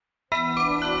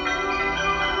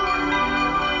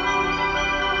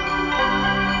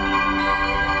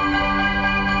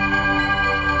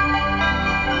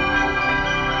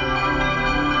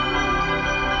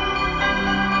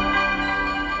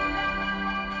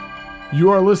You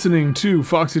are listening to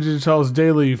Foxy Digitalis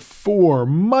Daily for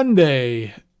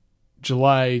Monday,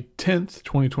 July 10th,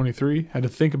 2023. Had to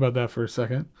think about that for a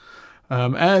second.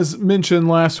 As mentioned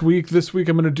last week, this week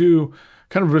I'm going to do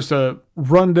kind of just a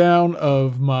rundown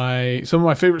of some of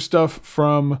my favorite stuff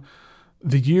from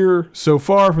the year so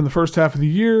far, from the first half of the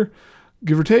year,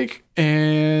 give or take.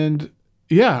 And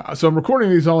yeah, so I'm recording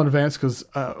these all in advance because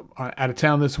I'm out of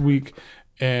town this week.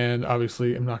 And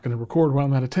obviously, I'm not going to record while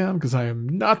I'm out of town because I am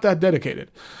not that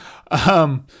dedicated.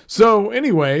 So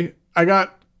anyway, I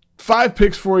got 5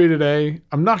 picks for you today.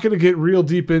 I'm not going to get real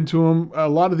deep into them. A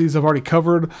lot of these I've already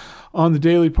covered on the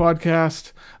daily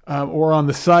podcast or on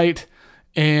the site.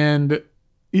 And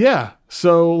yeah,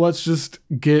 so let's just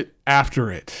get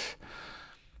after it.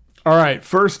 All right,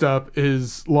 first up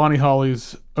is Lonnie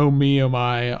Holley's Oh Me, Oh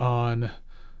My on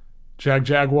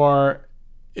Jaguar.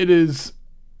 It is...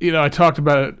 I talked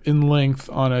about it in length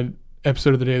on an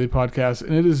episode of the Daily Podcast,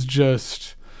 and it is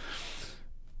just,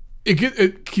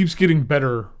 it keeps getting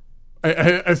better.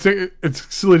 I think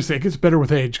it's silly to say it gets better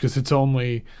with age because it's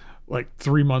only like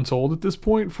 3 months old at this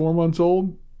point, 4 months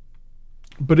old.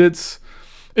 But it's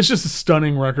just a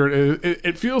stunning record.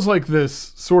 It feels like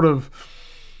this sort of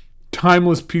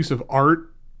timeless piece of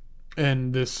art,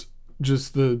 and this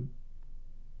just the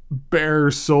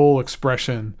bare soul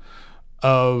expression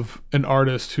of an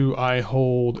artist who I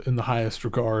hold in the highest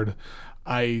regard.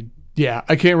 I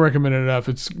can't recommend it enough.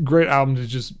 It's a great album to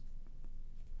just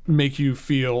make you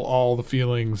feel all the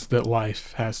feelings that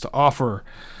life has to offer.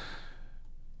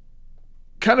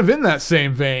 Kind of in that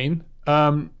same vein,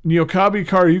 Nyokabi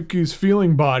Karayuki's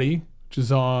Feeling Body, which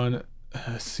is on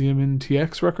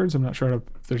CMNTX Records. I'm not sure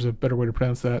if there's a better way to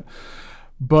pronounce that.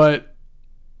 But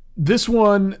this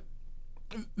one...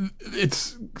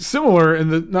 it's similar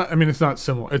in it's not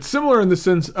similar. It's similar in the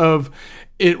sense of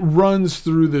it runs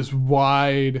through this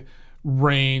wide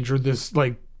range, or this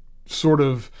like sort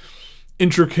of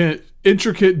intricate,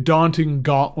 daunting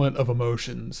gauntlet of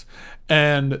emotions.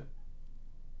 And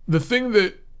the thing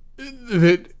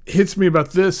that hits me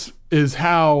about this is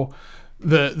how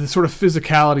the sort of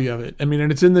physicality of it. And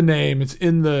it's in the name, it's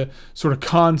in the sort of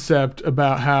concept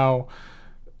about how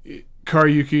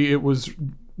Karayuki, it was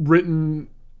written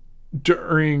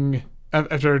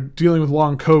after dealing with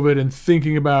long COVID and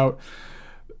thinking about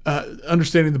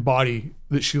understanding the body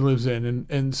that she lives in,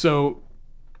 and so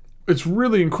it's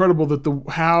really incredible that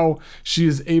how she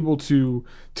is able to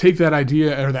take that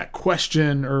idea or that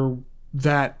question or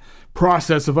that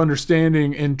process of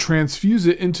understanding and transfuse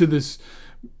it into this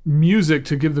music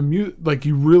to give the like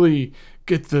you really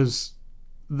get the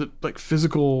like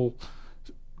physical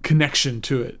connection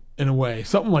to it in a way,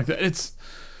 something like that.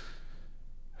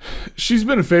 She's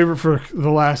been a favorite for the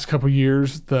last couple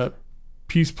years. The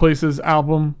Peace Places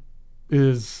album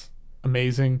is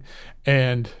amazing,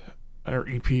 or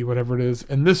EP, whatever it is,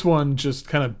 and this one just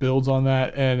kind of builds on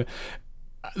that. And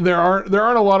there aren't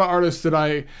a lot of artists that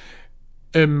I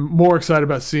am more excited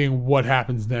about seeing what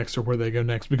happens next or where they go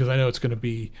next, because I know it's going to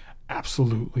be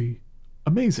absolutely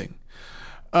amazing.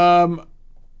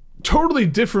 Totally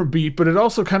different beat, but it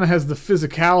also kind of has the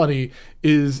physicality,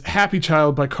 is Happy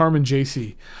Child by Carmen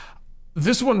JC.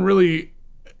 This one really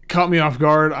caught me off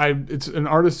guard. It's an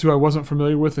artist who I wasn't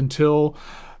familiar with until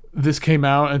this came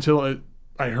out,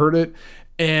 I heard it.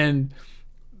 And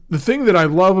the thing that I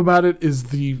love about it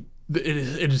is it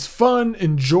is fun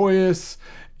and joyous.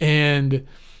 And,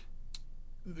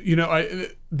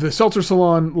 the Seltzer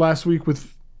Salon last week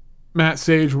with Matt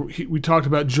Sage, we talked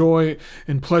about joy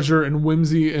and pleasure and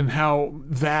whimsy, and how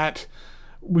that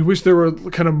we wish there were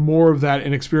kind of more of that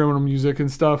in experimental music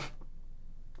and stuff.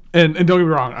 And don't get me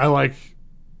wrong, I like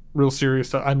real serious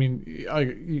stuff.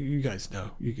 You guys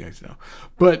know,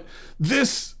 but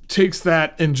this takes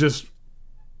that and just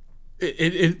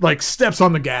it like steps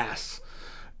on the gas,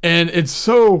 and it's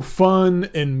so fun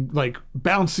and like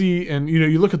bouncy. And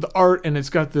you look at the art, and it's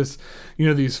got this,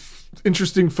 these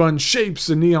interesting fun shapes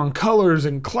and neon colors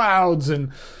and clouds, and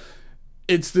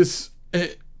it's this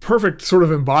perfect sort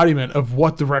of embodiment of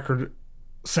what the record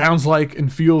sounds like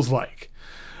and feels like.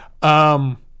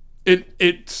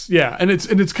 It's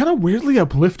kind of weirdly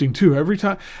uplifting too. Every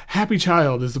time, Happy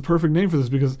Child is the perfect name for this,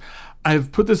 because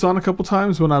I've put this on a couple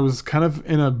times when I was kind of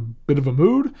in a bit of a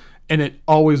mood, and it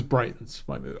always brightens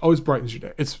my mood, always brightens your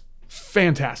day. It's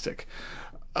fantastic.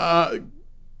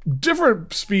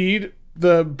 Different speed,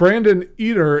 the Brandon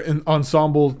Eder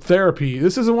ensemble Therapy.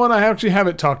 This is the one I actually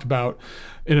haven't talked about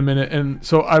in a minute, and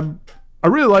so I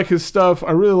really like his stuff.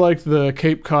 I really like the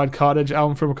Cape Cod Cottage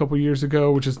album from a couple years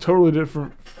ago, which is totally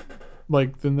different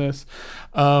than this.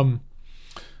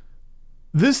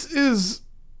 This is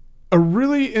a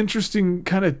really interesting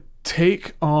kind of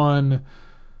take on,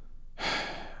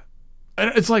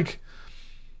 it's like,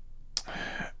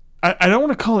 I don't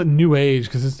want to call it new age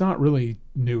because it's not really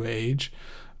new age,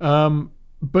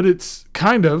 but it's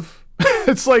kind of.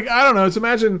 It's like, I don't know. It's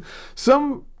imagine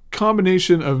some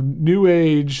combination of new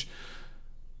age,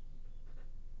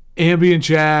 ambient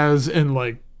jazz, and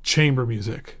like chamber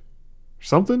music, or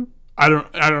something. I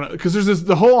don't know, because there's this,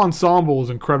 the whole ensemble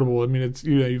is incredible. I mean, it's,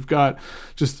 you know, you've got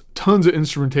just tons of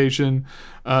instrumentation.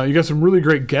 You got some really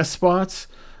great guest spots.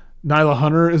 Nyla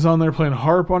Hunter is on there playing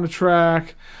harp on a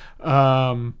track.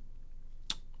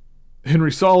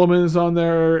 Henry Solomon is on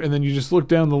there, and then you just look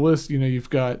down the list. You know, you've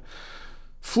got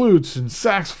flutes and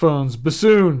saxophones,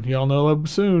 bassoon. Y'all know a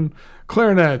bassoon,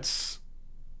 clarinets,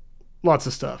 lots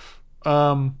of stuff.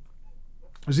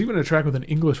 There's even a track with an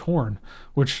English horn,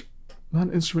 which not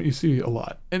an instrument you see a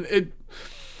lot, and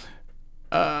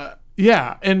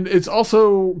and it's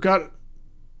also got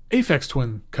Aphex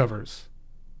Twin covers.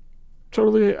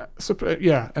 Totally,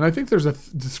 yeah. And I think there's a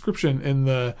description in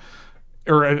the,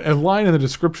 or a line in the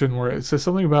description where it says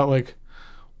something about like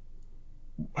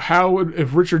how would,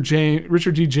 if Richard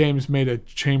D. James made a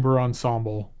chamber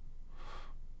ensemble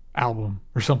album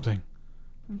or something.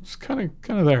 It's kind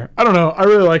of there. I don't know. I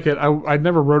really like it. I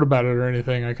never wrote about it or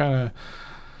anything. I kind of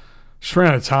just ran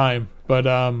out of time. But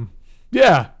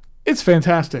yeah, it's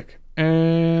fantastic.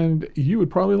 And you would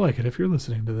probably like it if you're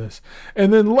listening to this.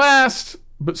 And then last,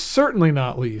 but certainly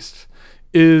not least,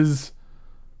 is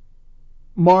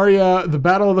Maria, The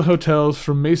Battle of the Hotels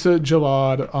from Mesa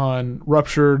Jalad on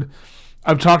Ruptured.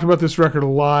 I've talked about this record a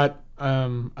lot.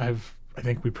 I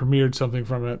think we premiered something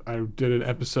from it. I did an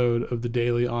episode of The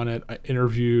Daily on it. I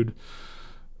interviewed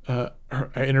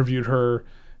her,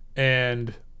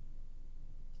 and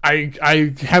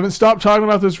I haven't stopped talking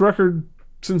about this record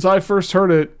since I first heard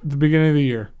it at the beginning of the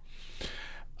year.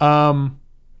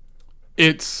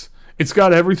 It's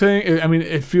got everything. I mean,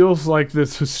 it feels like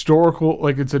this historical,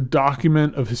 like it's a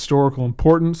document of historical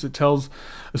importance. It tells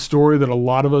a story that a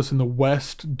lot of us in the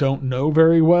West don't know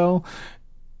very well.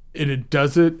 And it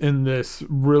does it in this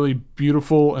really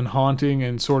beautiful and haunting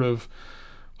and sort of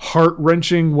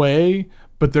heart-wrenching way.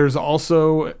 But there's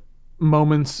also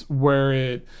moments where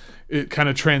it kind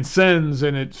of transcends,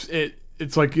 and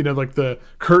it's like, you know, like the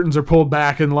curtains are pulled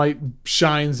back and light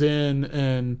shines in,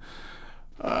 and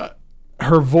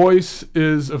her voice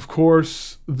is, of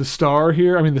course, the star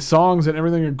here. I mean, the songs and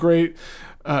everything are great.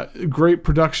 Great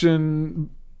production.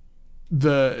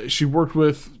 She worked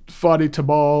with Fadi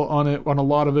Tabal on a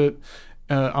lot of it,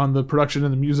 on the production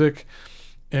and the music,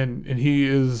 and he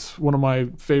is one of my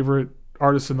favorite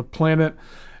artists on the planet.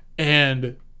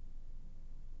 And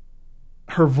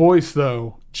her voice,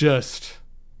 though, just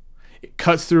it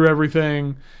cuts through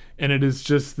everything, and it is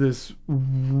just this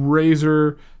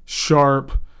razor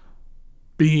sharp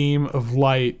beam of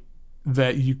light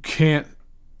that you can't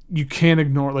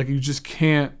ignore. Like, you just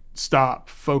can't stop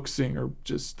focusing, or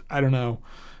just, I don't know.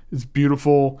 It's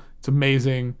beautiful. It's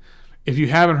amazing. If you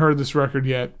haven't heard this record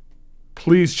yet,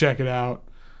 please check it out.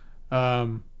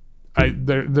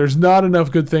 There's not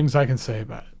enough good things I can say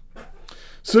about it.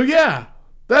 So yeah,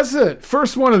 that's it.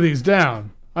 First one of these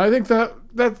down. I think that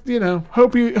you know,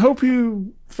 hope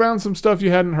you found some stuff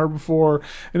you hadn't heard before,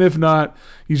 and if not,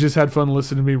 you just had fun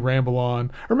listening to me ramble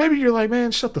on. Or maybe you're like,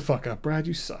 man, shut the fuck up, Brad,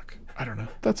 you suck. I don't know.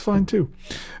 That's fine too.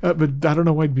 But I don't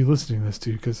know why you'd be listening to this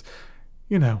to, because,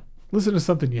 you know, listen to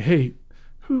something you hate.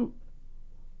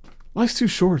 Life's too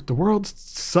short. The world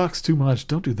sucks too much.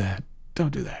 Don't do that.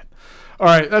 Don't do that. All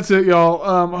right, that's it, y'all.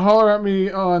 Holler at me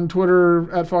on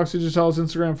Twitter at Foxy Digitalis,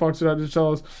 Instagram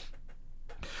Foxy.Digitalis,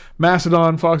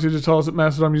 Mastodon Foxy Digitalis at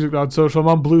mastodonmusic.social. I'm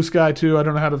on Blue Sky too. I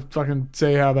don't know how to fucking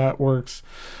say how that works.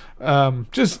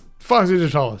 Just Foxy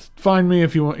Digitalis. Find me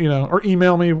if you want, you know, or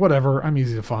email me, whatever. I'm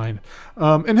easy to find.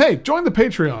 And hey, join the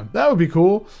Patreon. That would be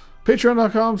cool.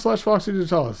 Patreon.com/Foxy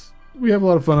Digitalis. We have a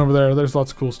lot of fun over there. There's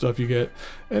lots of cool stuff you get,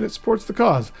 and it supports the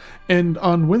cause. And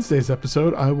on Wednesday's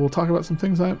episode, I will talk about some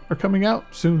things that are coming out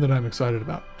soon that I'm excited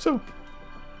about. So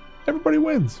everybody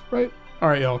wins, right? All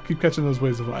right, y'all. Keep catching those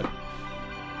waves of light.